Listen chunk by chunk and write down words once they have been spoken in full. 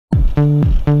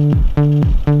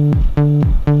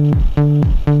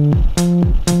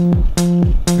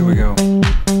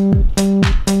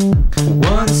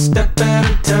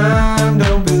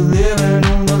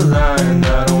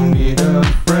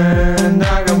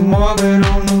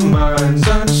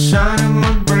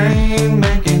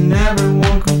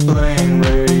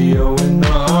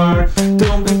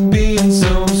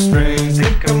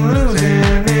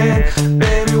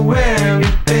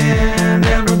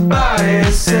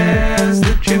says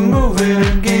that you're moving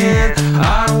again.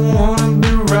 I don't wanna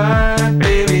be right,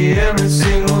 baby, every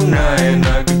single night. And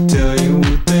I could tell you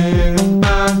a thing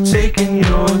about taking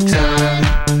your time.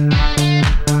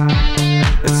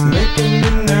 It's making me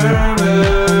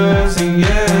nervous,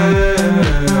 yeah.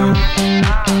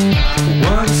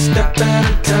 One step at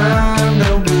a time,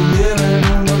 they'll be living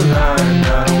on the line.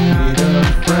 I don't need a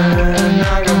friend,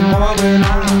 I got more than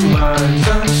on my mind.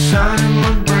 Sunshine in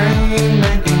my brain,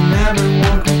 making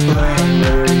everyone complain.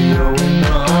 Radio in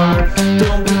the heart,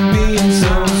 don't be being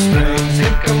so strange.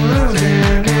 Think I'm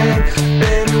losing it,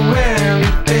 baby, where have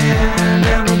you been?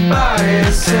 Everybody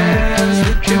says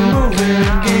that you're moving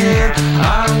again.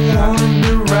 I don't wanna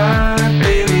be right,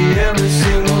 baby, every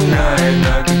single night. And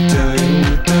I can tell you a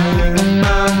thing about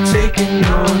taking your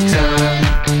time.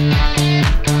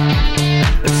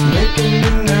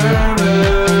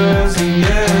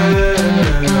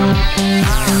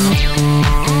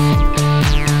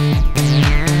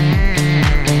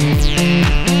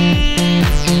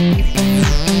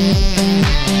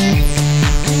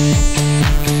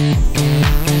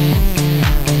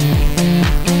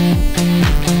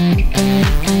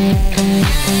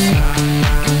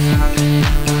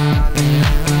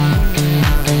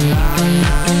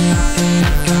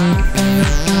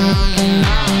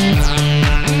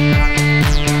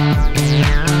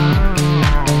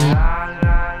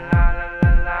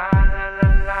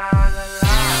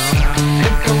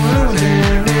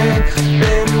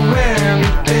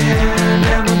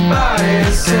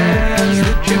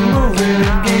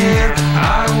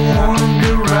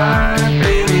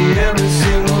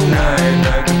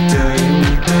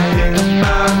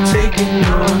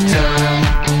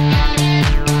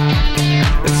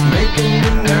 It's making me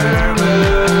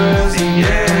nervous,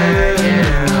 yeah.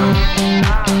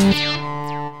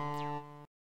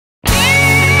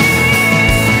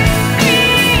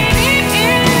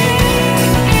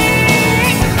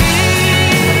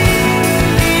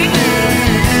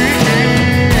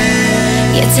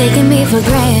 Taking me for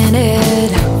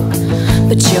granted,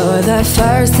 but you're the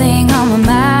first thing on my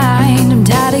mind. I'm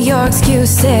tired of your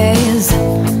excuses,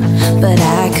 but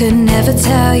I could never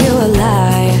tell you a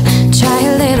lie. Try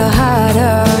a little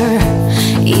harder,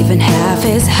 even half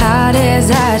as hard as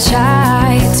I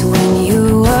tried to win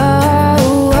you over.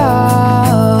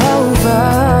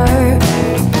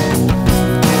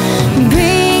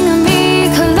 Bring me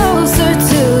closer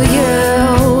to you.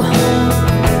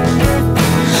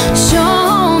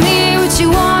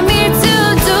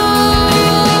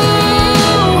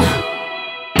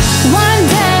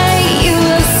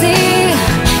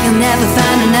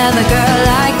 Another girl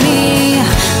like me.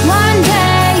 One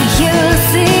day you'll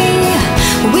see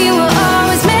we were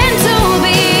always meant to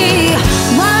be.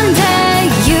 One day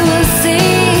you'll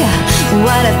see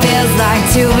what it feels like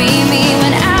to be me.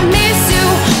 When I miss you,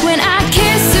 when I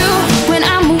kiss you, when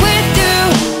I'm with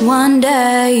you. One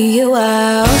day you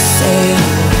will see.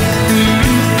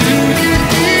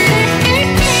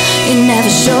 You never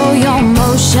show your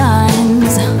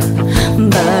emotions,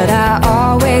 but I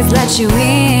always let you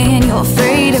in. You're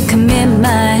afraid of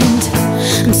commitment.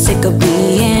 I'm sick of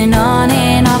being on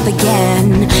and off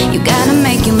again. You gotta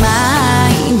make your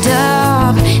mind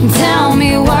up and tell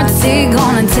me what's it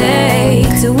gonna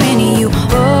take to